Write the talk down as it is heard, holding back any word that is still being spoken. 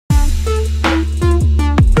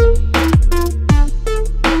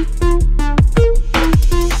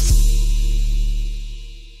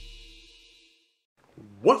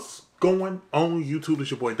doing on YouTube?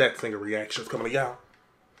 It's your boy That Singer Reactions coming to y'all.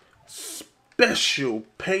 Special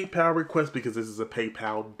PayPal request because this is a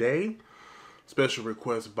PayPal day. Special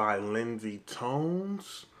request by Lindsay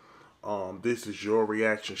Tones. This is your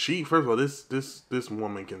reaction. First of all, this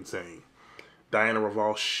woman can sing. Diana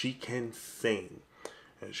Rouvas, she can sing.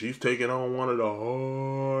 And she's taking on one of the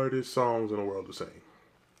hardest songs in the world to sing.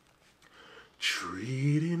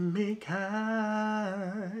 Treating me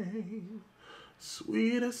kind,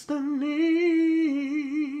 sweet destiny,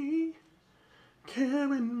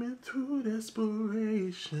 carrying me through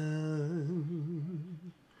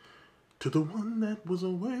desperation, to the one that was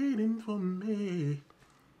waiting for me.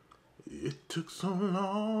 It took so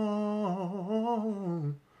long,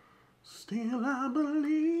 still I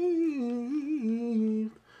believed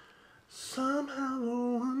somehow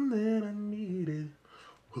the one that I needed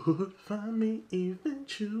would find me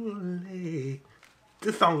eventually.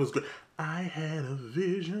 This song was good. I had a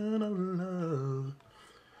vision of love,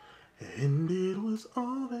 and it was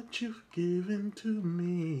all that you've given to me.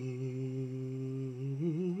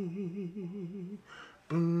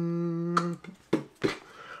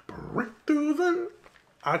 Break through the...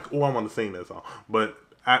 I want to sing that song, but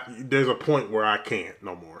there's a point where I can't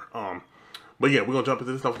no more. But yeah, we're going to jump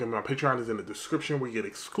into this stuff. My Patreon is in the description where you get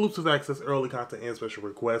exclusive access, early content, and special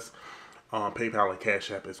requests. PayPal and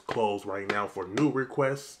Cash App is closed right now for new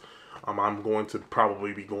requests. I'm going to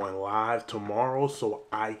probably be going live tomorrow so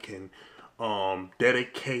I can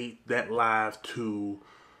dedicate that live to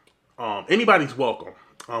anybody's welcome.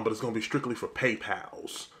 But it's going to be strictly for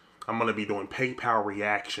PayPals. I'm going to be doing PayPal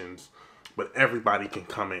reactions, but everybody can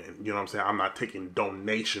come in. You know what I'm saying? I'm not taking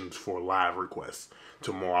donations for live requests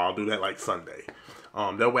tomorrow. I'll do that like Sunday.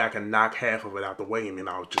 That way I can knock half of it out the way, and then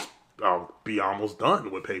I'll be almost done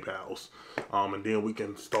with PayPals. And then we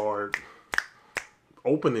can start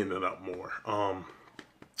opening it up more.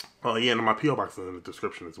 Yeah, and my P.O. box is in the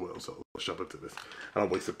description as well. So let's jump into this. I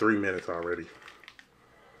don't wasted 3 minutes already.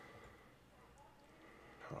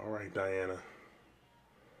 All right, Diana.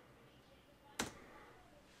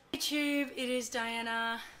 YouTube, it is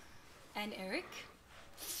Diana and Eric.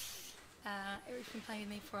 Eric's been playing with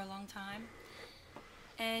me for a long time.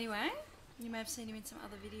 Anyway, you may have seen him in some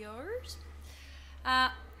other videos.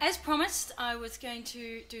 As promised, I was going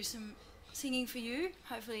to do some singing for you.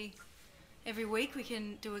 Hopefully every week we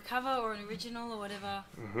can do a cover or an original or whatever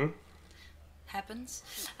happens.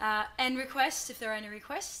 And requests, if there are any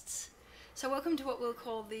requests. So welcome to what we'll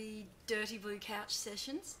call the Dirty Blue Couch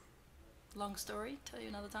Sessions. Long story, tell you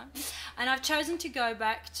another time. And I've chosen to go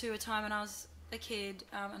back to a time when I was a kid,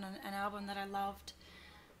 and an album that I loved.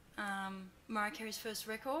 Mariah Carey's first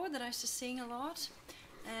record that I used to sing a lot.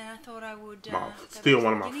 And I thought I would... still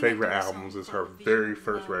one of my favorite albums is her very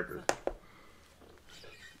first record.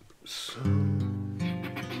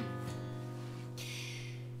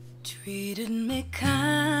 Treated me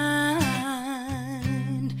kind,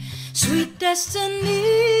 sweet destiny,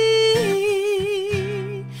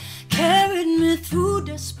 carried me through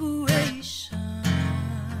desperation.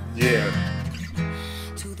 Yeah.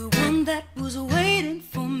 To the one that was waiting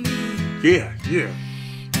for me. Yeah, yeah.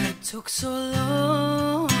 It took so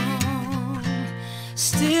long,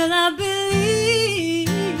 still I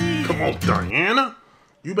believe. Come on, Diana.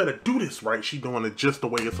 You better do this right. She doing it just the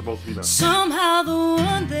way it's supposed to be done. Somehow the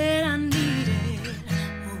one that I needed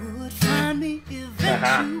would find me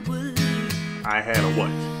eventually. I had a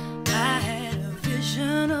what? I had a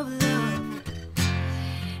vision of love,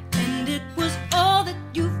 and it was all that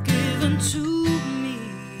you've given to me.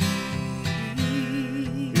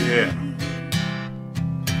 Yeah.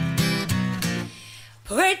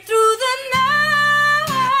 Right through the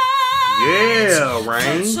night. Yeah,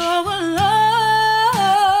 Range. So alone,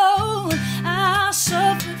 I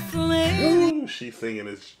suffered from it. She's singing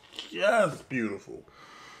is just beautiful.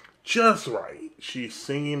 Just right. She's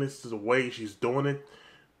singing this the way she's doing it.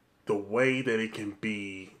 The way that it can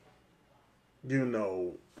be, you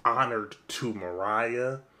know, honored to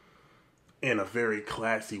Mariah in a very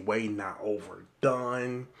classy way, not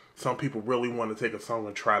overdone. Some people really want to take a song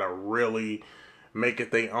and try to really make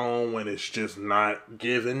it their own when it's just not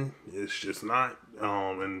given. It's just not.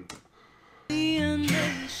 And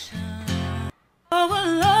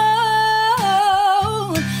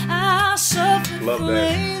love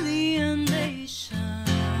that.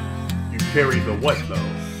 You carry the what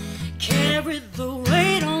though? Carried the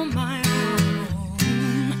weight on my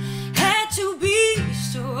own. Had to be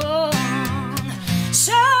strong.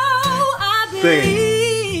 So I believe.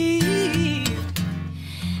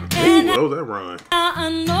 Ooh, what was that run?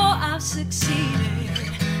 I know I've succeeded.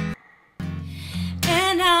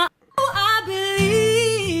 And I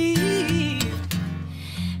believe.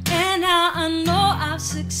 And I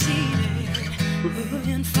succeeded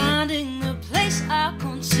in finding the place I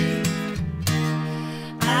concealed.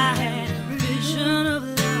 I had a vision of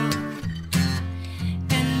love,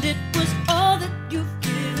 and it was all that you've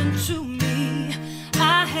given to me.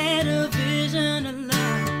 I had a vision of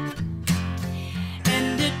love,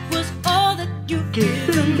 and it was all that you've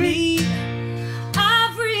given me.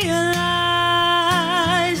 I've realized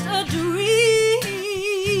a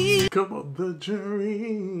dream. Come on, the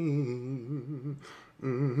dream.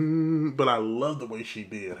 But I love the way she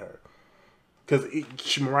did her. Because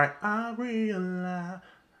she Mariah, I realize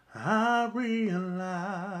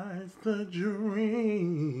the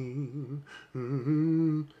dream.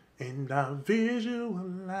 And I visualize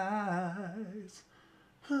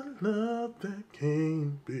the love that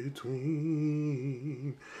came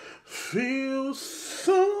between. Feels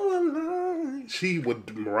so alive. She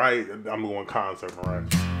would, Mariah, I'm going concert, Mariah.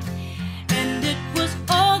 And it was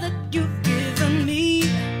all that you've given me.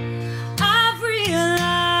 I've realized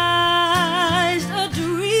a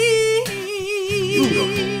dream.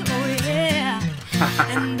 Beautiful. Oh yeah.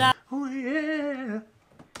 And I Oh yeah.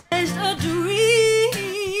 realized a dream.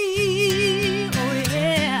 Oh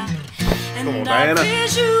yeah. And Come on, I Diana.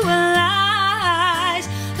 visualized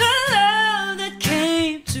the love that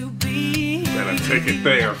came to be. Better take it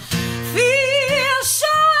there. Feel so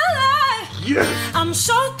alive. Yes. I'm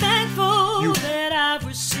so thankful You- that I've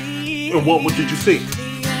received. And what did you see?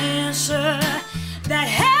 The answer that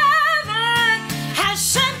heaven has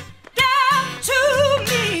sent down to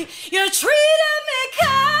me. You treated me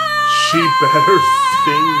kind. She better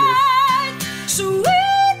sing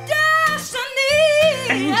Sweet destiny. this.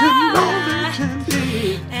 And you know that you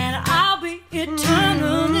did. And I'll be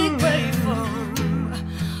eternally grateful,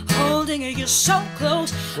 holding you so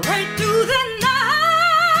close right through the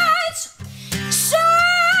nights, so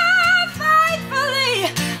faithfully.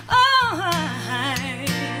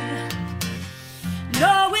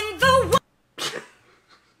 Knowing the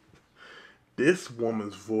This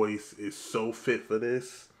woman's voice is so fit for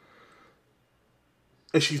this.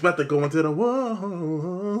 And she's about to go into the whoa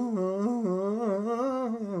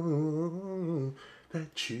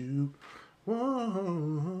that you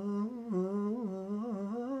whoa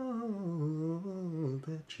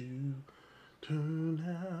that you turn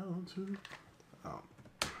out to.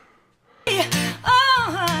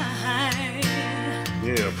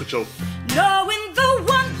 Yeah, put your. knowing the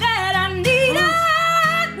one that I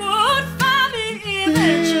needed would find me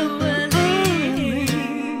eventually.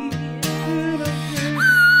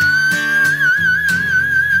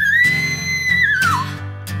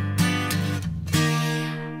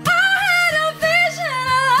 I had a vision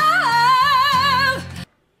of love.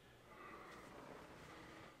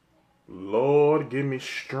 Lord, give me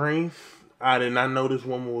strength. I did not know this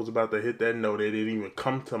woman was about to hit that note. It didn't even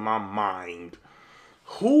come to my mind.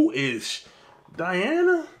 Who is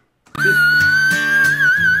Diana?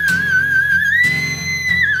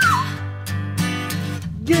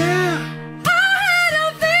 Yeah.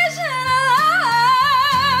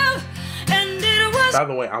 By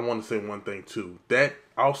the way, I want to say one thing too. That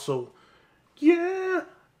also, yeah,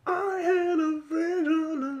 I had a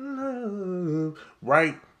vision of love.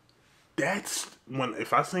 Right? That's when,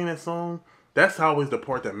 if I sing that song, that's always the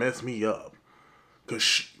part that messed me up.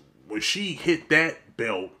 Cause when she hit that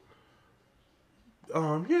belt,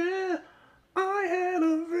 yeah, I had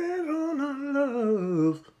a vision of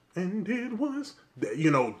love, and it was,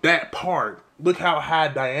 that part. Look how high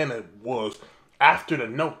Diana was after the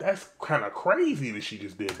note. That's kind of crazy that she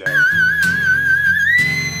just did that.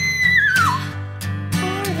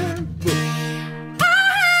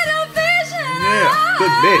 Yeah,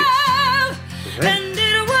 good mix. And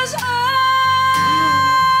it was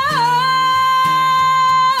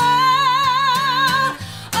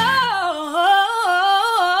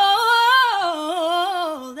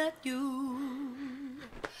all that you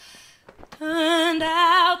turned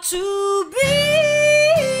out to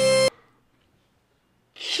be.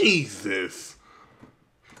 Jesus.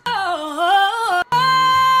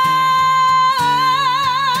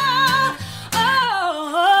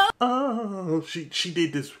 Oh, she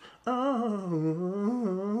did this. Oh,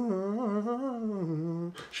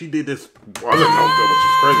 she did this other note that was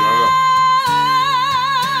just crazy. I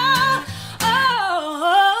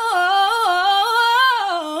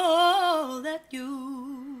All that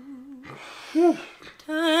you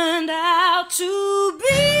turned out to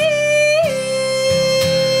be.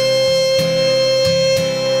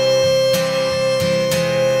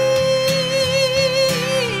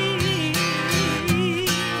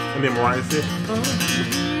 And then Mariah said,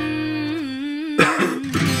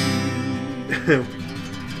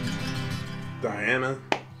 Diana,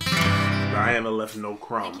 Diana left no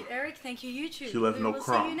crumb. Thank you, Eric. Thank you, YouTube. She left no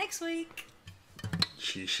crumb. See you next week.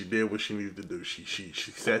 She did what she needed to do. She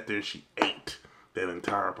sat there and she ate that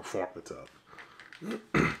entire performance up.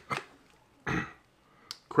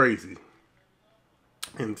 Crazy.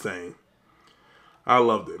 Insane. I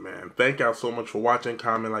loved it, man. Thank y'all so much for watching.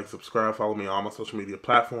 Comment, like, subscribe, follow me on all my social media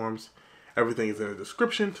platforms. Everything is in the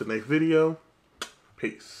description to the next video.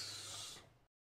 Peace.